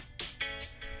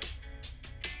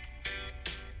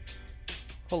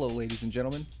Hello, ladies and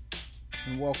gentlemen,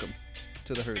 and welcome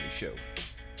to the Hurley Show.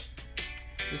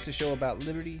 This is a show about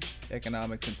liberty,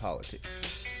 economics, and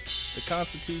politics, the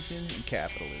Constitution and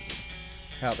capitalism,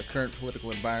 how the current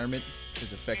political environment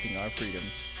is affecting our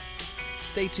freedoms.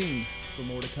 Stay tuned for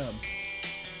more to come.